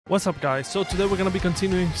What's up, guys? So today we're gonna be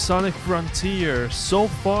continuing Sonic Frontier. So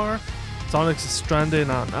far, Sonic's stranded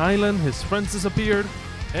on an island, his friends disappeared,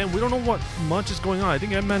 and we don't know what much is going on. I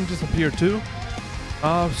think Eggman disappeared too.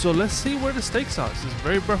 So let's see where the stakes are. This is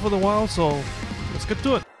very Breath of the Wild, so let's get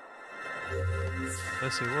to it.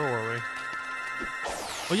 Let's see, where were we?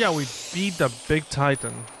 Oh yeah, we beat the big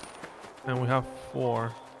Titan. And we have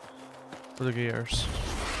 4 for the gears.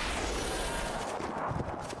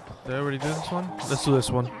 Did I already do this one? Let's do this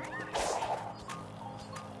one.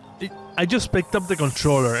 I just picked up the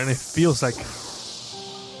controller and it feels like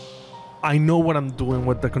I know what I'm doing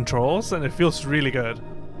with the controls and it feels really good.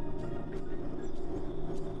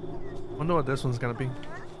 Wonder what this one's gonna be.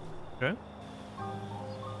 Okay.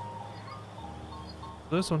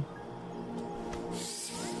 This one.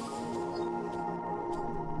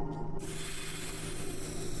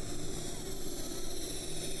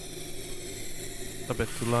 A bit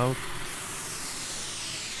too loud.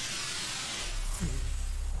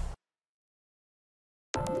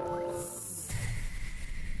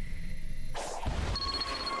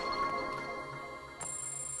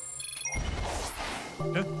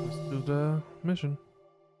 Okay, let's do the mission.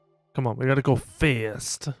 Come on, we gotta go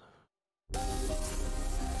fast.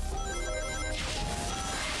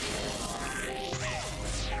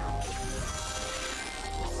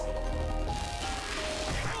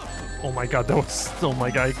 Oh my god, that was... Oh my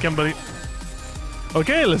god, I can't believe...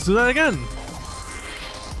 Okay, let's do that again.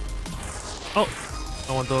 Oh,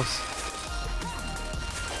 I want those.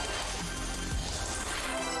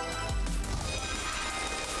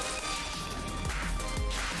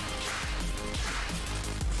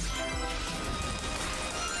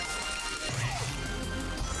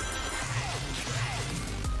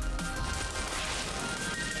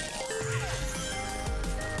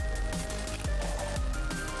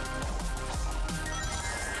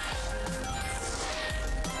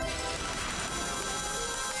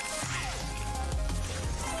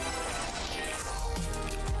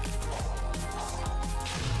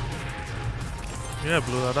 Yeah,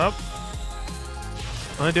 blew that up.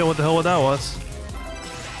 No idea what the hell that was.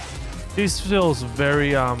 This feels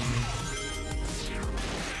very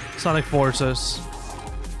Sonic Forces.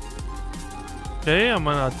 Okay, I'm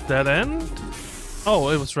on a dead end. Oh,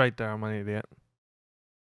 it was right there. I'm an idiot.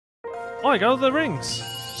 Oh, I got all the rings.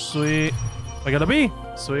 Sweet. I got a B.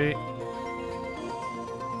 Sweet.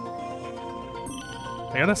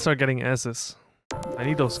 I gotta start getting S's. I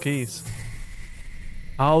need those keys.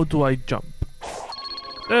 How do I jump?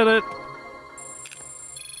 Did it!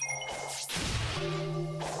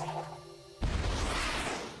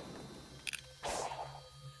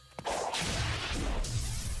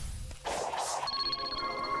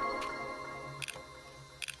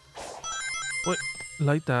 Wait,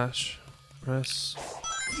 light dash. Press.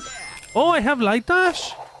 Oh, I have light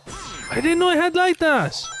dash? I didn't know I had light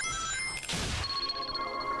dash!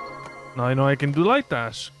 Now I know I can do light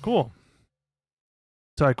dash. Cool.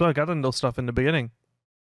 So I could have gotten those stuff in the beginning.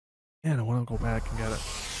 Yeah, I want to go back and get it.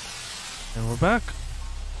 And we're back.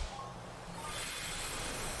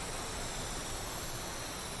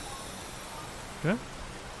 Okay.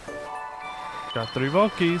 Got 3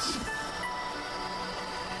 vault keys.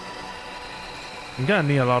 I'm gonna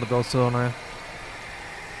need a lot of those, don't I?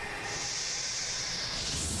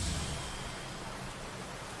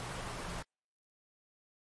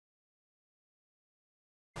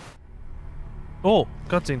 Oh,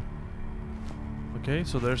 cutscene. Okay,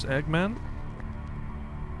 so there's Eggman.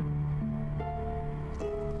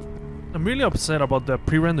 I'm really upset about the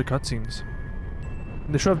pre-render cutscenes.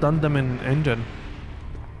 They should have done them in engine.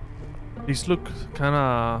 These look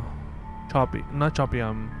kinda choppy. Not choppy,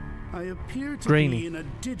 I appear to grainy. be in a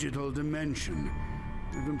digital dimension.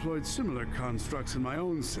 We've employed similar constructs in my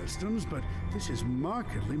own systems, but this is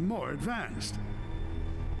markedly more advanced.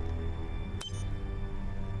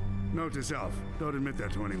 Note to self, don't admit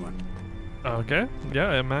that to anyone. Okay,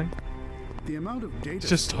 yeah, Eggman. The amount of data He's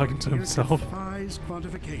just talking to himself. defies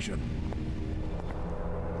quantification.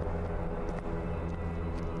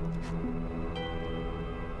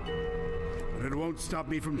 But it won't stop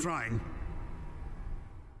me from trying.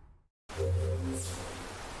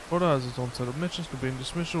 Portal has its own set of missions. Completing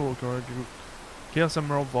this mission will require you Chaos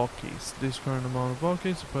Emerald Vault Keys. This current amount of Vault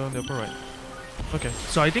Keys to put on the upper right. Okay,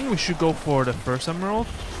 so I think we should go for the first Emerald.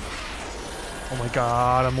 Oh my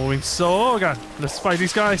god, I'm moving so... Oh god, let's fight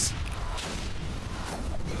these guys.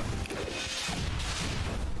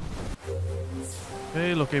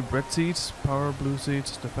 Okay, locate red seeds, power blue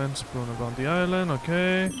seeds, defense prone around the island,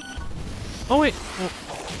 okay. Oh wait, oh.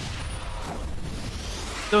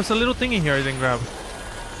 There was a little thingy here I didn't grab.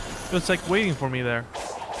 It was like waiting for me there.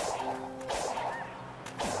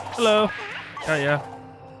 Hello. Yeah.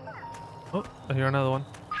 Oh, I hear another one.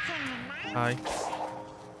 Hi.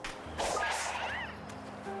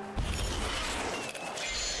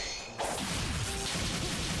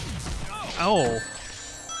 Oh.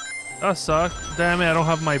 That sucked. Damn it, I don't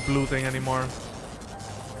have my blue thing anymore.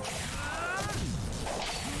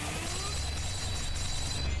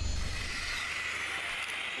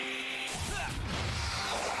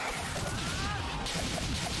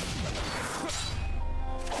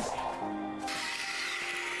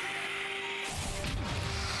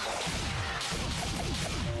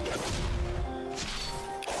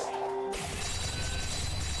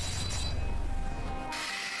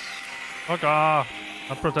 Fuck off.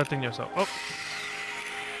 I'm protecting yourself. Oh.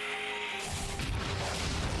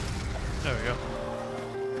 There we go.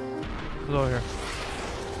 What's over here?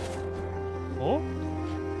 Oh?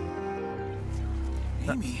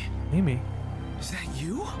 Amy? Amy? Is that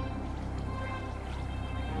you?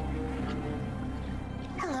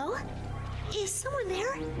 Hello? Is someone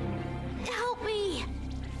there? Help me!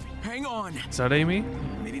 Hang on. Is that Amy?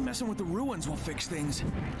 Maybe messing with the ruins will fix things.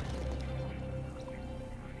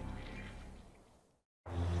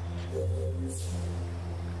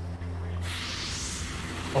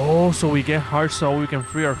 Oh, so we get hearts so we can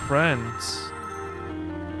free our friends.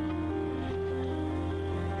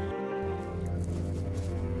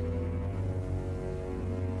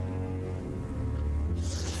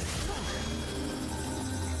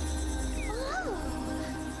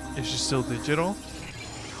 Is she still digital?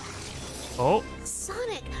 Oh.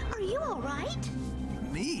 Sonic, are you alright?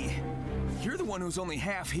 Me? You're the one who's only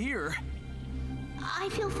half here. I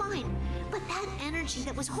feel fine, but that energy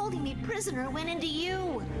that was holding me prisoner went into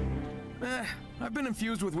you. I've been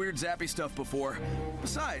infused with weird zappy stuff before.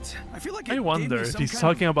 Besides, I feel like I wonder if he's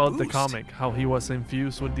talking about the comic, how he was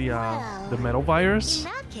infused with the metal virus,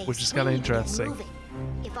 In that case, which is we kind of need to get interesting. moving.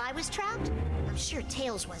 If I was trapped, I'm sure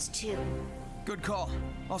Tails was too. Good call.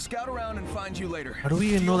 I'll scout around and find you later. How do we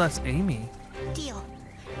even know that's Amy? Deal.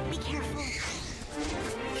 Be careful.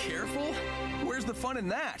 Careful? Where's the fun in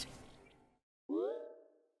that?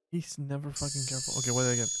 He's never fucking careful. Okay, what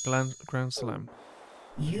did I get? Grand Slam.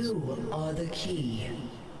 You are the key.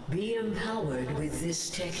 Be empowered with this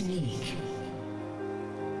technique.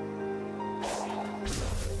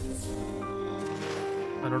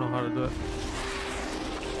 I don't know how to do it.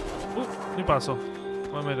 Ni paso.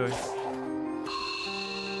 What am I doing?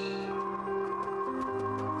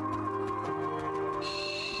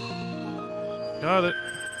 Got it.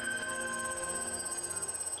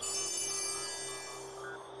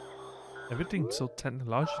 Everything's so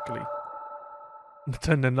technologically.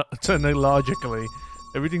 Technologically.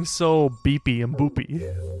 Everything's so beepy and boopy.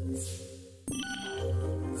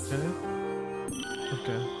 Okay.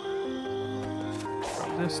 Okay.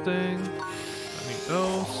 Grab this thing. I need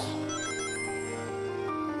those.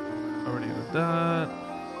 Already did that.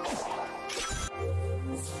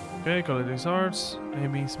 Okay, collect these hearts.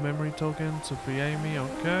 Amy's memory token to free Amy.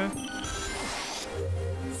 Okay.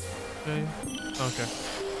 Okay. Okay.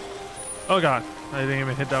 Oh god, I didn't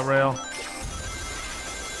even hit that rail.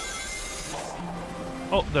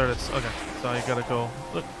 Oh, there it is. Okay, so I gotta go.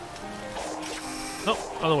 Look. Nope,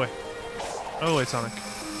 other way. Other way, Sonic.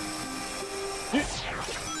 There's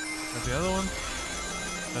the other one.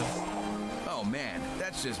 Oh man,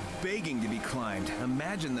 that's just begging to be climbed.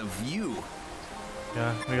 Imagine the view.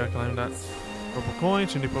 Yeah, we gotta climb that. Purple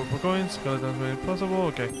coins, you need purple coins. Got it as many as possible.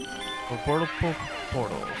 Okay. Portals.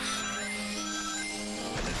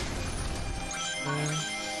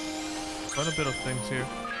 Quite a bit of things here.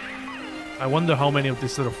 I wonder how many of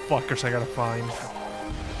these little fuckers I gotta find.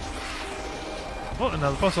 Oh,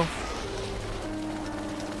 another puzzle.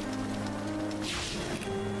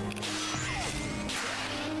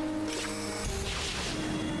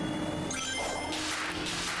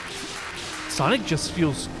 Sonic just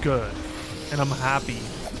feels good, and I'm happy.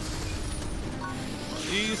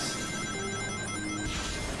 These.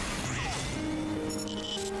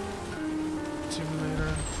 Simulator.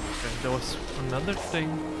 Okay, there was another thing.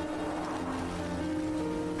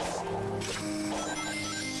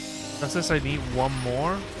 That says I need one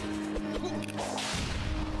more.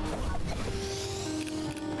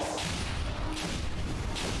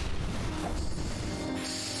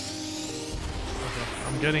 Okay,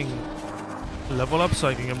 I'm getting level up so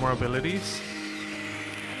I can get more abilities.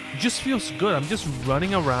 It just feels good. I'm just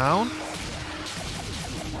running around.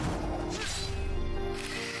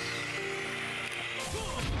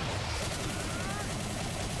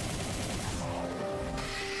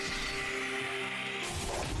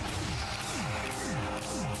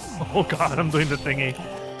 Oh god, I'm doing the thingy.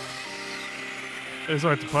 It's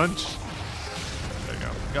hard to punch. There you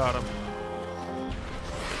go. Got him.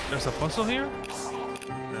 There's a puzzle here?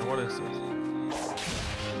 Man, what is this?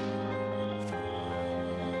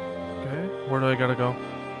 Okay, where do I gotta go?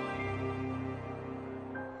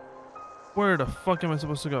 Where the fuck am I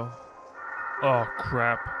supposed to go? Oh,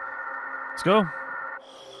 crap. Let's go.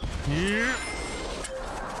 Yeah.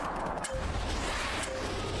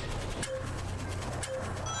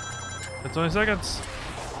 It's 20 seconds.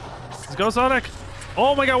 Let's go, Sonic.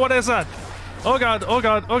 Oh my god, what is that? Oh god, oh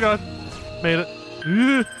god, oh god. Made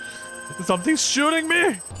it. Something's shooting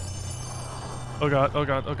me. Oh god, oh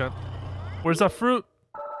god, oh god. Where's that fruit?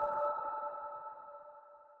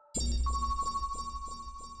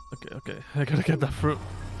 Okay, okay. I gotta get that fruit.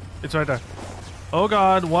 It's right there. Oh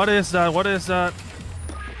god, what is that? What is that?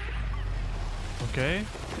 Okay.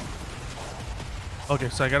 Okay,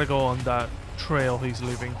 so I gotta go on that trail he's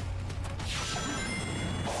leaving.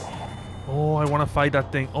 Oh, I want to fight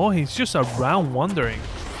that thing. Oh, he's just around wandering.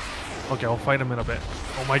 Okay, I'll fight him in a bit.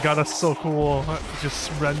 Oh my god, that's so cool.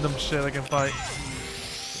 Just random shit I can fight.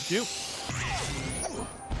 Thank you.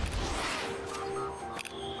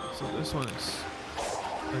 So this one is...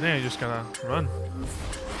 I think I just gotta run.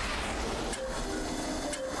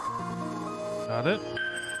 Got it.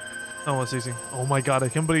 That was easy. Oh my god, I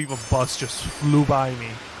can't believe a bus just flew by me.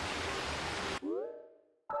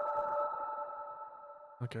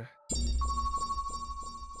 Okay.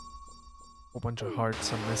 Whole bunch of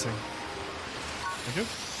hearts I'm missing. Thank you.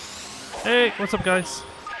 Hey, what's up, guys?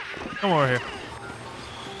 Come over here.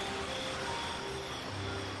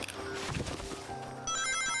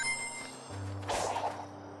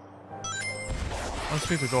 Wants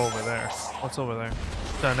me to go over there. What's over there?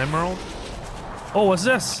 Is that an emerald? Oh, what's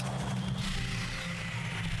this?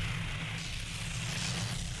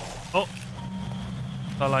 Oh,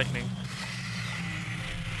 the lightning.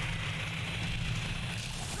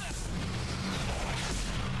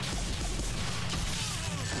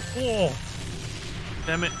 Oh,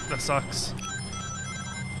 damn it, that sucks.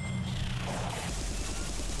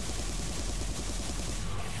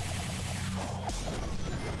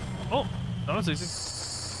 Oh, that was easy.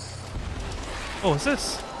 Oh, what's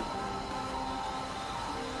this?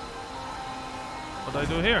 What do I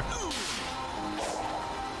do here?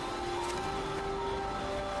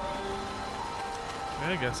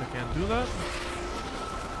 Okay, I guess I can't do that.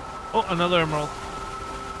 Oh, another emerald.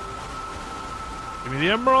 Give me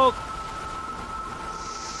the emerald!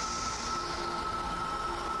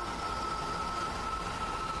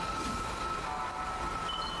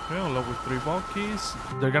 Okay, I'll level with 3 vault keys.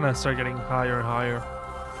 They're gonna start getting higher and higher.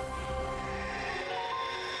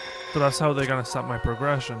 So that's how they're gonna stop my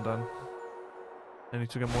progression then. I need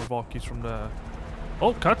to get more vault keys from the...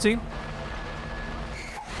 Oh, cutscene!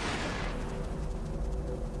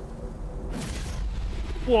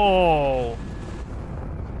 Whoa!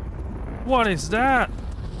 What is that?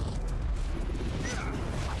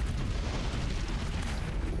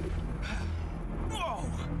 Whoa!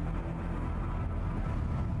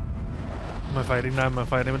 Am I fighting that? Am I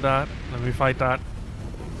fighting with that? Let me fight that.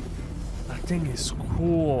 That thing is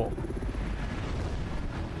cool.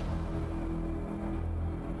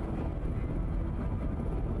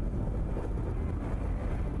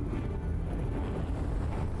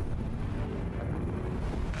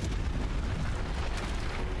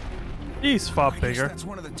 He's far bigger. That's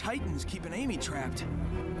one of the Titans keeping Amy trapped.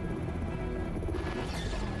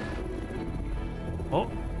 Oh.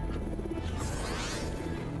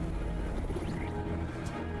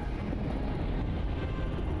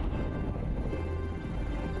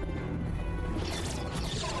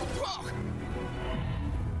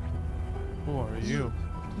 Who are you?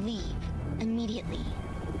 Leave immediately.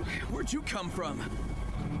 Where'd you come from?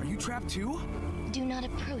 Are you trapped too? Do not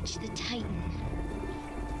approach the Titan.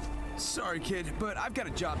 Sorry, kid, but I've got a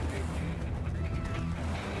job to do.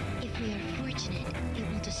 If we are fortunate,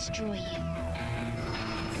 it will destroy you.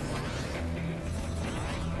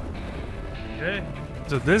 Okay.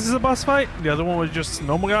 So this is a boss fight? The other one was just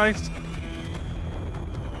normal guys?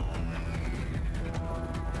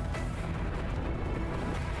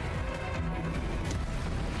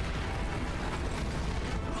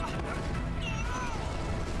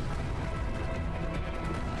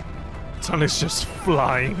 Sonic's just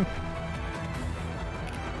flying.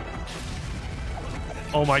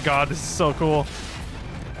 Oh my god, this is so cool.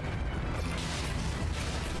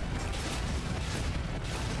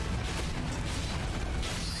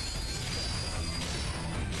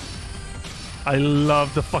 I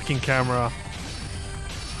love the fucking camera.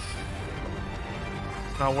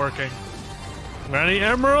 Not working. Any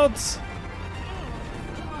emeralds?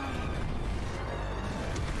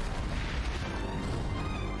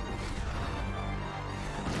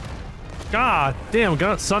 God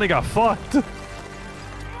damn, Sonic got fucked.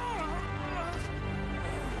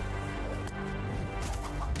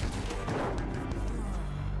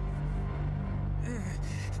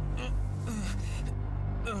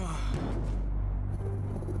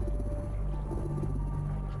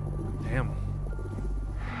 Damn.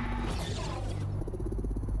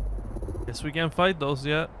 Guess we can't fight those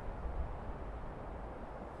yet.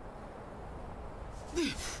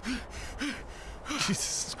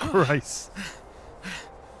 Jesus Christ.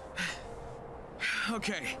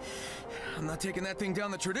 Okay, I'm not taking that thing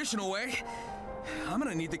down the traditional way. I'm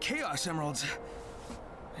gonna need the Chaos Emeralds.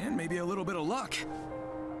 And maybe a little bit of luck.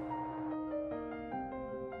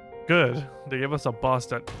 Good. They give us a boss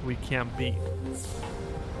that we can't beat.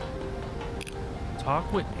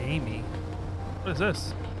 Talk with Amy. What is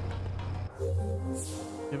this?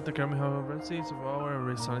 Give the Kermit red seeds of power and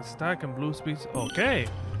raise Sonic's attack and blue speeds. Okay.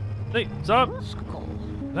 Hey, what's up?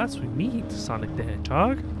 That's we meet Sonic the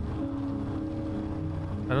Hedgehog.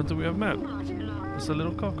 I don't think we have met. It's a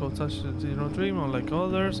little cocoa. Touch the zero dream unlike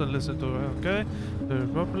others and listen to it. Okay. Do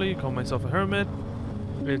it properly. Call myself a hermit.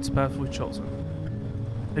 It's path we've chosen.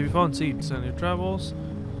 Have you found seeds in your travels?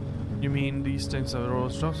 You mean these things that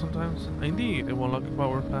always drop sometimes? Indeed, it won't lock the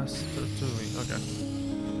power past to me. Okay.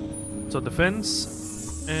 So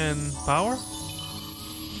defense and power?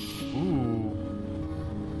 Ooh.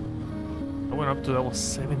 I went up to level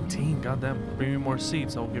 17. Goddamn. Bring me more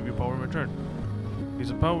seeds. I'll give you power in return. Piece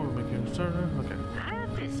of power will make you a starter. Okay.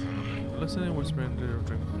 Listening, whispering to your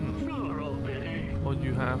dream. Well,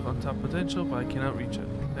 you have untapped potential, but I cannot reach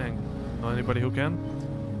it. Dang. Know anybody who can?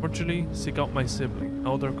 Fortunately, seek out my sibling,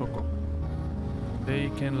 Elder Coco. They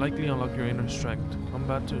can likely unlock your inner strength. Come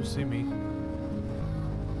back to see me.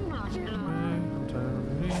 Okay.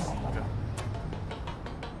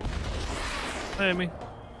 Hey, Amy.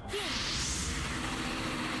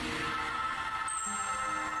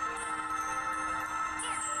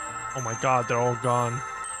 Oh my god, they're all gone.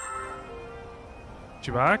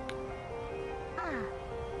 You back?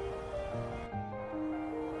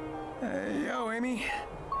 Hey, yo, Amy.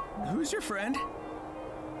 Who's your friend?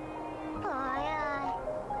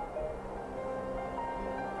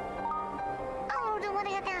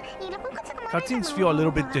 Cutscenes feel a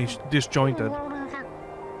little bit disjointed.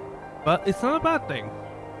 But it's not a bad thing.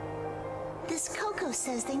 This Coco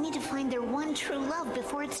says they need to find their one true love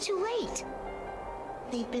before it's too late.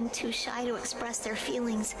 They've been too shy to express their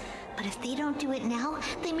feelings, but if they don't do it now,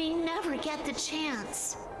 they may never get the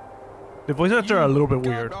chance. The voice actors are a little bit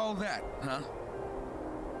weird. All that, huh?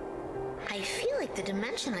 I feel like the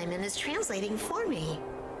dimension I'm in is translating for me.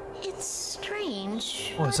 It's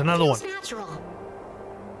strange. Oh, it's but another one. feels natural.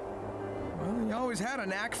 Well, you always had a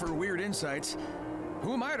knack for weird insights.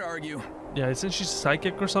 Who am I to argue? Yeah, isn't she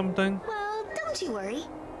psychic or something? Well, don't you worry.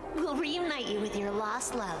 We'll reunite you with your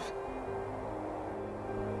lost love.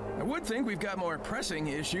 I would think we've got more pressing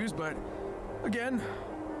issues, but again,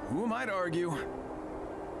 who am I to argue?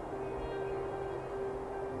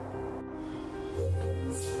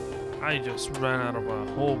 I just ran out of a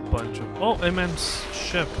whole bunch of... Oh, immense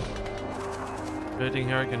ship. Anything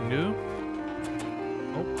here I can do?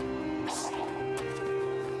 Oh.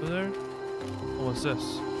 Over there? Oh, what's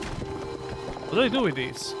this? What do I do with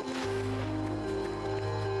these?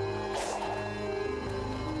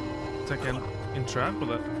 I can interact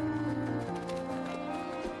with it.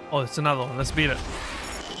 Oh, it's another one. Let's beat it.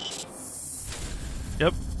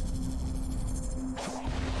 Yep.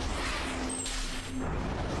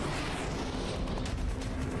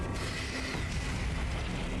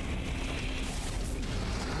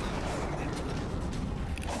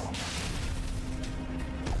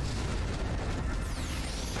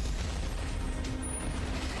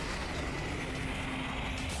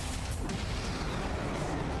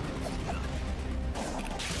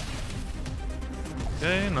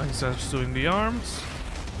 Okay, now he starts doing the arms.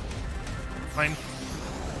 Fine.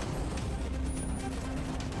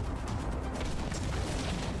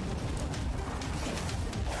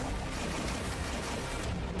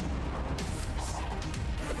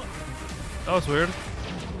 That was weird.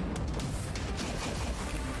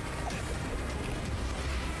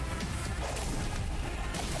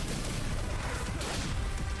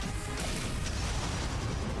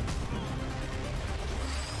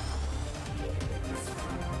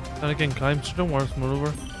 Then again, climb to the worst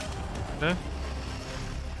maneuver. Okay.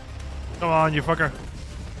 Come on, you fucker.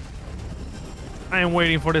 I am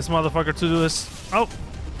waiting for this motherfucker to do this. Oh.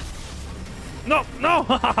 No, no!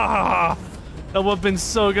 That would have been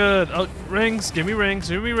so good. Oh, rings. Give me rings.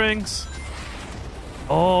 Give me rings.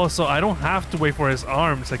 Oh, so I don't have to wait for his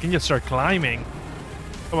arms. I can just start climbing.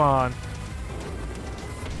 Come on.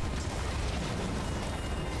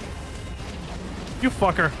 You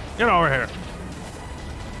fucker. Get over here.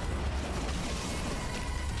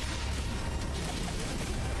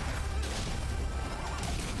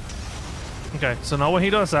 Okay, so now when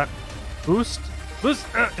he does that, boost,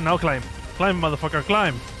 now climb. Climb, motherfucker,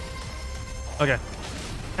 climb. Okay.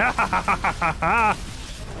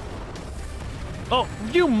 Oh,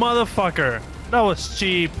 you motherfucker. That was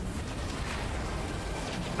cheap.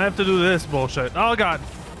 I have to do this bullshit. Oh, God.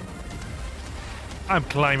 I'm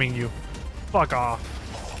climbing you. Fuck off.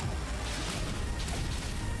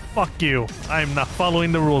 Fuck you. I'm not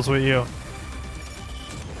following the rules with you.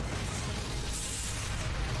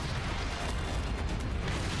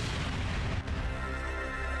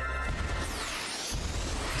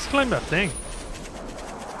 Let's climb that thing.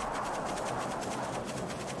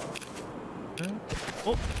 Okay.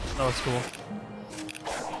 Oh, that was cool.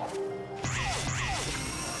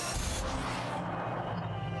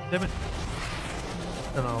 Damn it.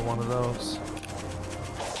 Another one of those.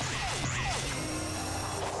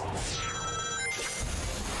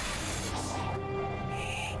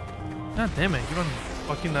 God damn it, keep on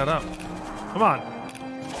fucking that up. Come on.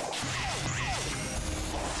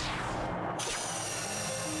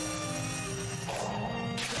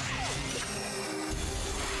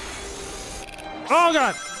 Oh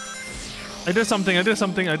god! I did something, I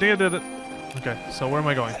think I did it. Okay, so where am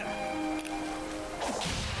I going?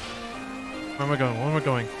 Where am I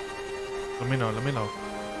going? Let me know.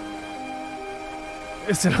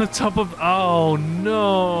 Is it on top of... Oh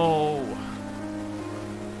no!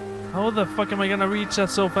 How the fuck am I gonna reach that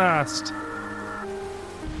so fast?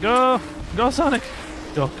 Go! Go, Sonic!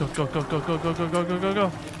 Go.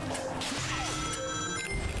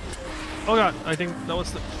 Oh god, I think that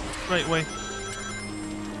was the right way.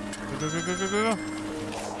 Go.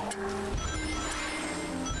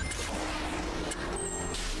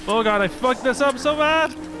 Oh god, I fucked this up so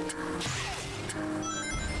bad!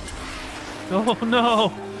 Oh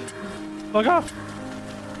no! Fuck off!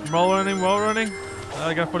 Roll running.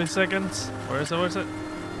 I got 40 seconds. Where is it?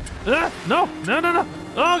 Ah! No!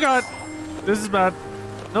 Oh god! This is bad.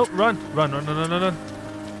 Nope, run.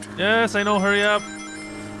 Yes, I know, hurry up.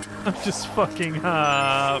 I'm just fucking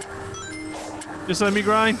up. Just let me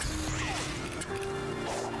grind.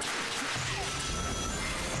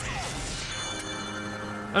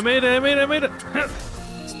 I made it.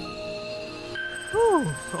 Whew,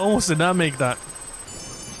 almost did not make that.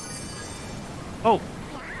 Oh,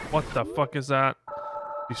 what the fuck is that?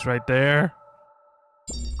 He's right there.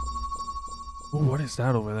 Oh, what is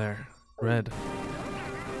that over there? Red.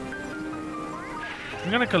 I'm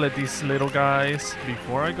gonna collect these little guys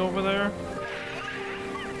before I go over there,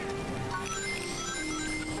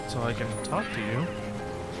 so I can talk to you.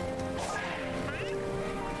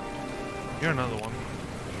 You're another one.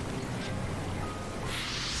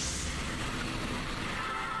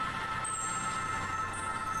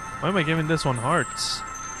 Why am I giving this one hearts?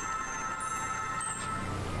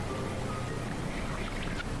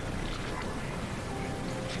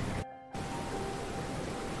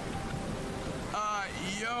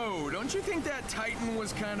 Yo, don't you think that Titan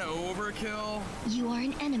was kinda overkill? You are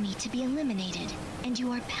an enemy to be eliminated, and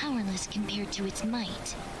you are powerless compared to its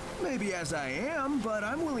might. Maybe as I am, but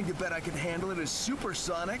I'm willing to bet I could handle it as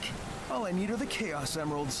supersonic. All I need are the Chaos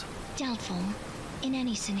Emeralds. Doubtful. In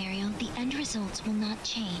any scenario, the end results will not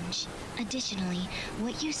change. Additionally,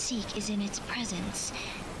 what you seek is in its presence.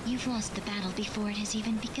 You've lost the battle before it has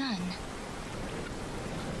even begun.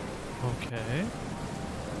 Okay.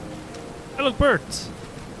 Hey, look, birds!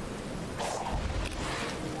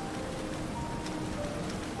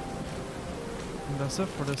 And that's it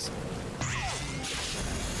for this.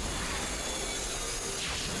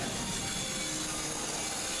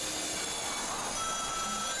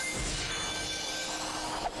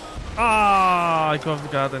 Ah, I could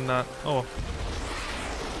have gotten that. Oh.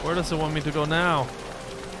 Where does it want me to go now?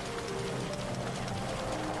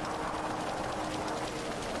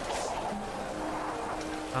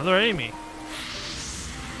 Another Amy.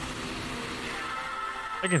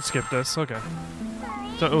 I can skip this, okay.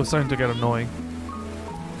 So, oh, it's starting to get annoying.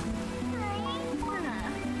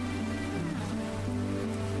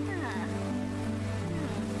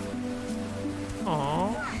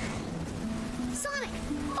 Aww. Sonic,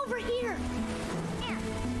 over here!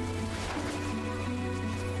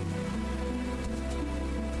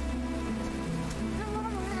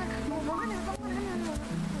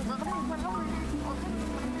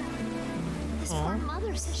 This poor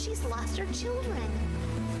mother says she's lost her children.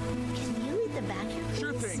 Can you read the back here, please?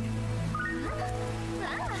 Sure thing.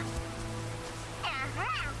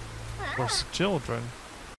 Of course, children.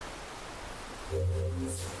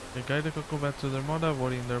 The guide the Coco back to their mother,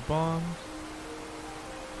 avoiding their bond.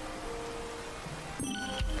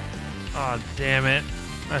 Ah, damn it.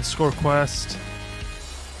 I score quest.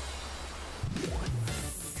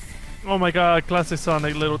 Oh my god, classic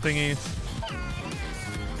Sonic little thingies.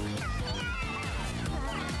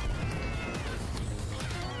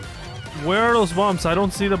 Where are those bombs? I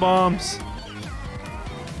don't see the bombs.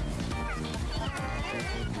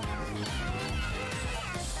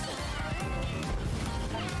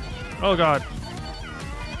 Oh god.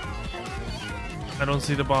 I don't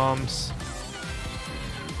see the bombs.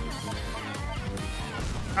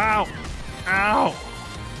 Ow! Ow!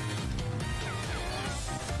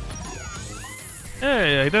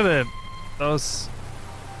 Hey, I did it. That was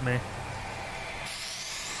me.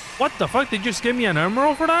 What the fuck? Did you just give me an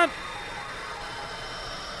emerald for that?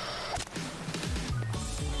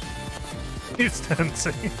 He's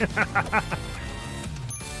dancing.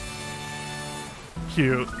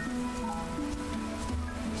 Cute.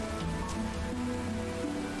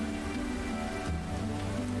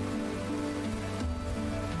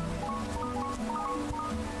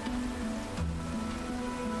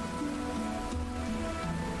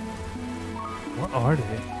 What are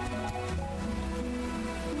they?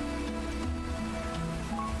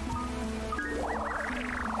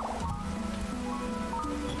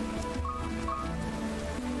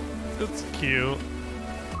 That's cute.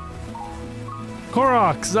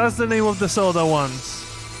 Koroks, that's the name of the soda ones.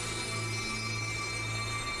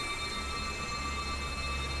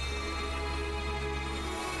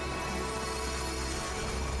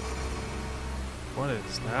 What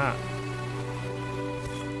is that?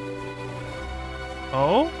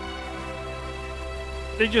 Oh?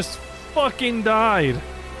 They just fucking died.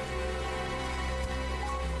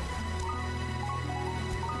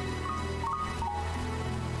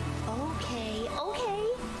 Okay, okay.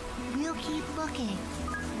 We'll keep looking.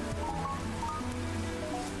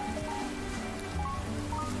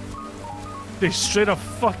 They straight up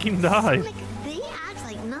fucking died. Like, they act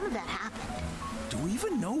like none of that happened. Do we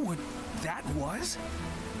even know what that was?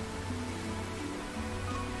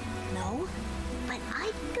 No, but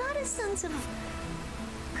I got a sense of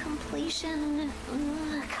completion,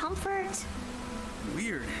 comfort.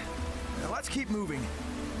 Weird. Now let's keep moving.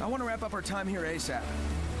 I want to wrap up our time here ASAP.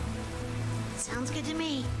 Sounds good to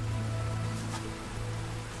me.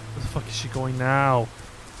 Where the fuck is she going now?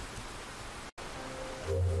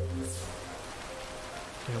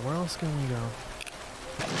 Okay, where else can we go?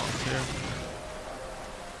 Here.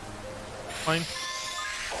 Fine.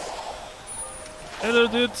 Hello,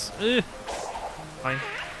 dudes. Fine.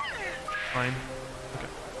 Fine. Okay.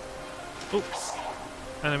 Oops.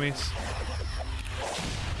 Enemies.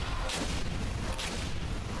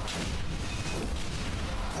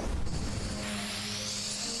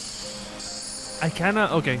 I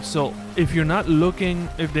kinda... Okay, so if you're not looking...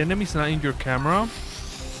 If the enemy's not in your camera,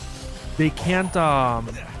 they can't...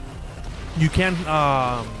 You can't...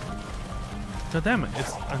 God damn it.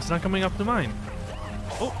 It's not coming up to mine.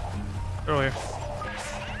 Oh. Earlier.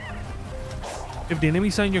 If the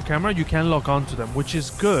enemies are in your camera, you can lock onto them, which is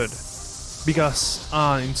good. Because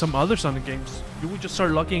in some other Sonic games, you would just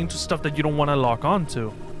start locking into stuff that you don't want to lock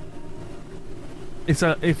onto.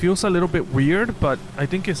 It feels a little bit weird, but I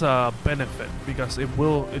think it's a benefit because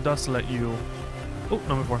it does let you... Oh,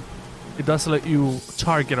 number 4. It does let you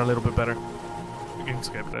target a little bit better. We can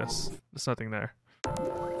skip this. There's nothing there.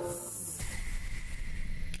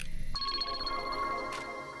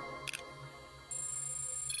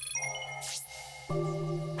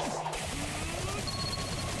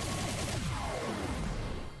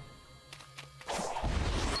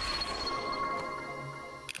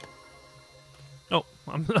 Oh,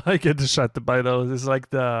 I get distracted by those. It's like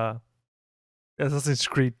the Assassin's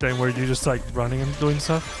Creed thing where you're just like running and doing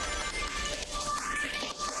stuff.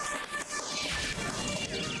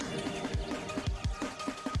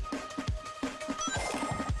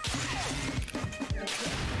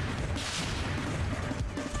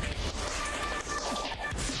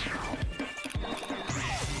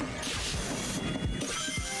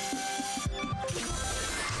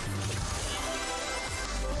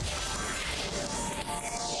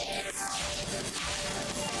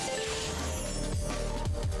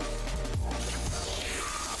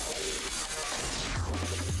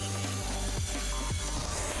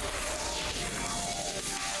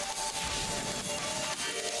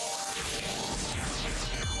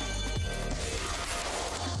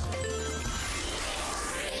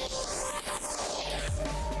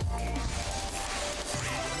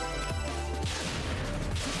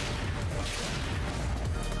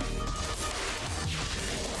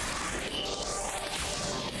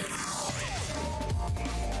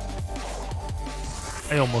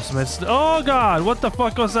 I almost missed. Oh god, what the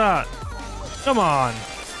fuck was that? Come on.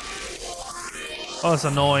 Oh, that's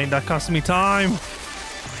annoying. That cost me time.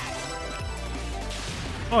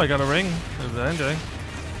 Oh, I got a ring. There's the ending.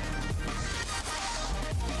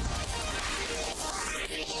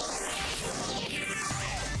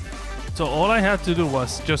 So all I had to do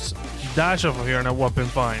was just dash over here and I would have been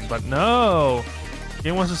fine. But no!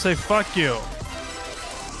 Game wants to say fuck you.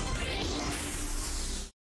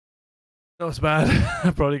 That was bad.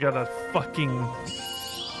 I probably got a fucking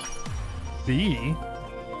B.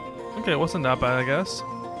 Okay, it wasn't that bad, I guess.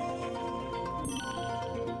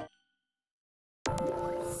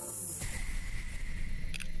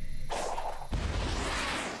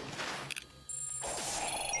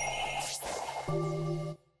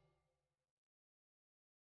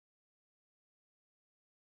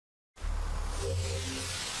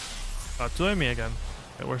 To Amy again.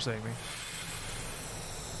 Okay, where's Amy?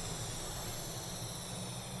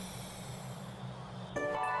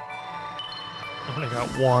 I only got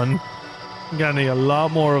one. I'm gonna need a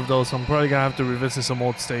lot more of those. I'm probably gonna have to revisit some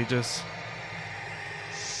old stages.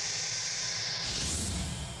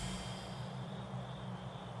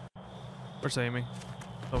 Where's Amy?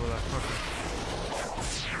 Over there. Okay.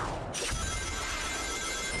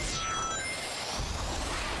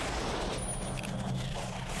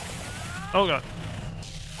 Oh god.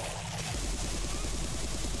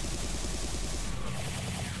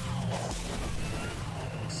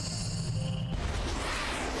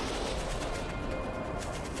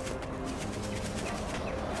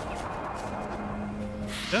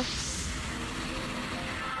 Yeah.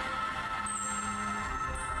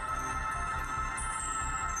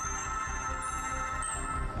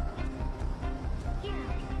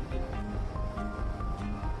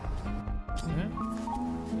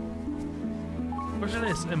 Question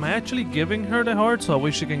is, am I actually giving her the heart so I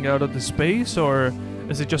wish she can get out of the space, or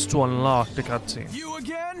is it just to unlock the cutscene? You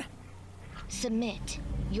again? Submit.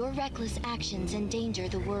 Your reckless actions endanger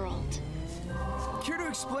the world. Care to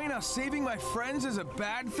explain how saving my friends is a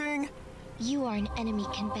bad thing? You are an enemy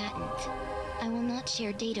combatant. I will not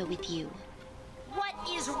share data with you. What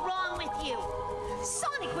is wrong with you?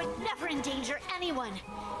 Sonic would never endanger anyone.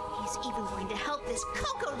 He's even going to help this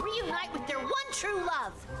Coco reunite with their one true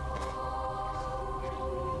love.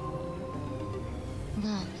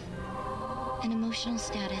 Love. An emotional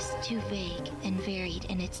status too vague and varied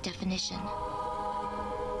in its definition.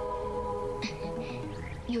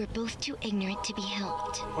 You are both too ignorant to be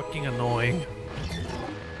helped. Fucking annoying.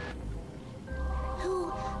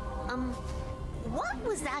 What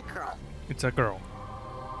was that girl? It's a girl.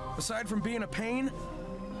 Aside from being a pain,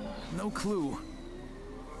 no clue.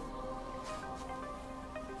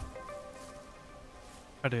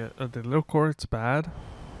 Are the little courts bad?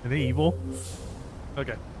 Are they evil?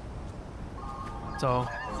 Okay. So.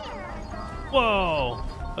 Whoa!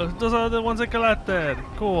 Those are the ones I collected.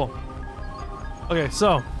 Cool. Okay,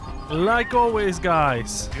 so. Like always,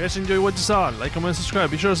 guys. If you guys enjoy what you saw, like, comment, subscribe.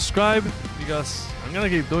 Be sure to subscribe because I'm gonna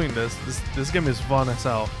keep doing this. This game is fun as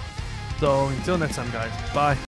hell. So, until next time, guys. Bye.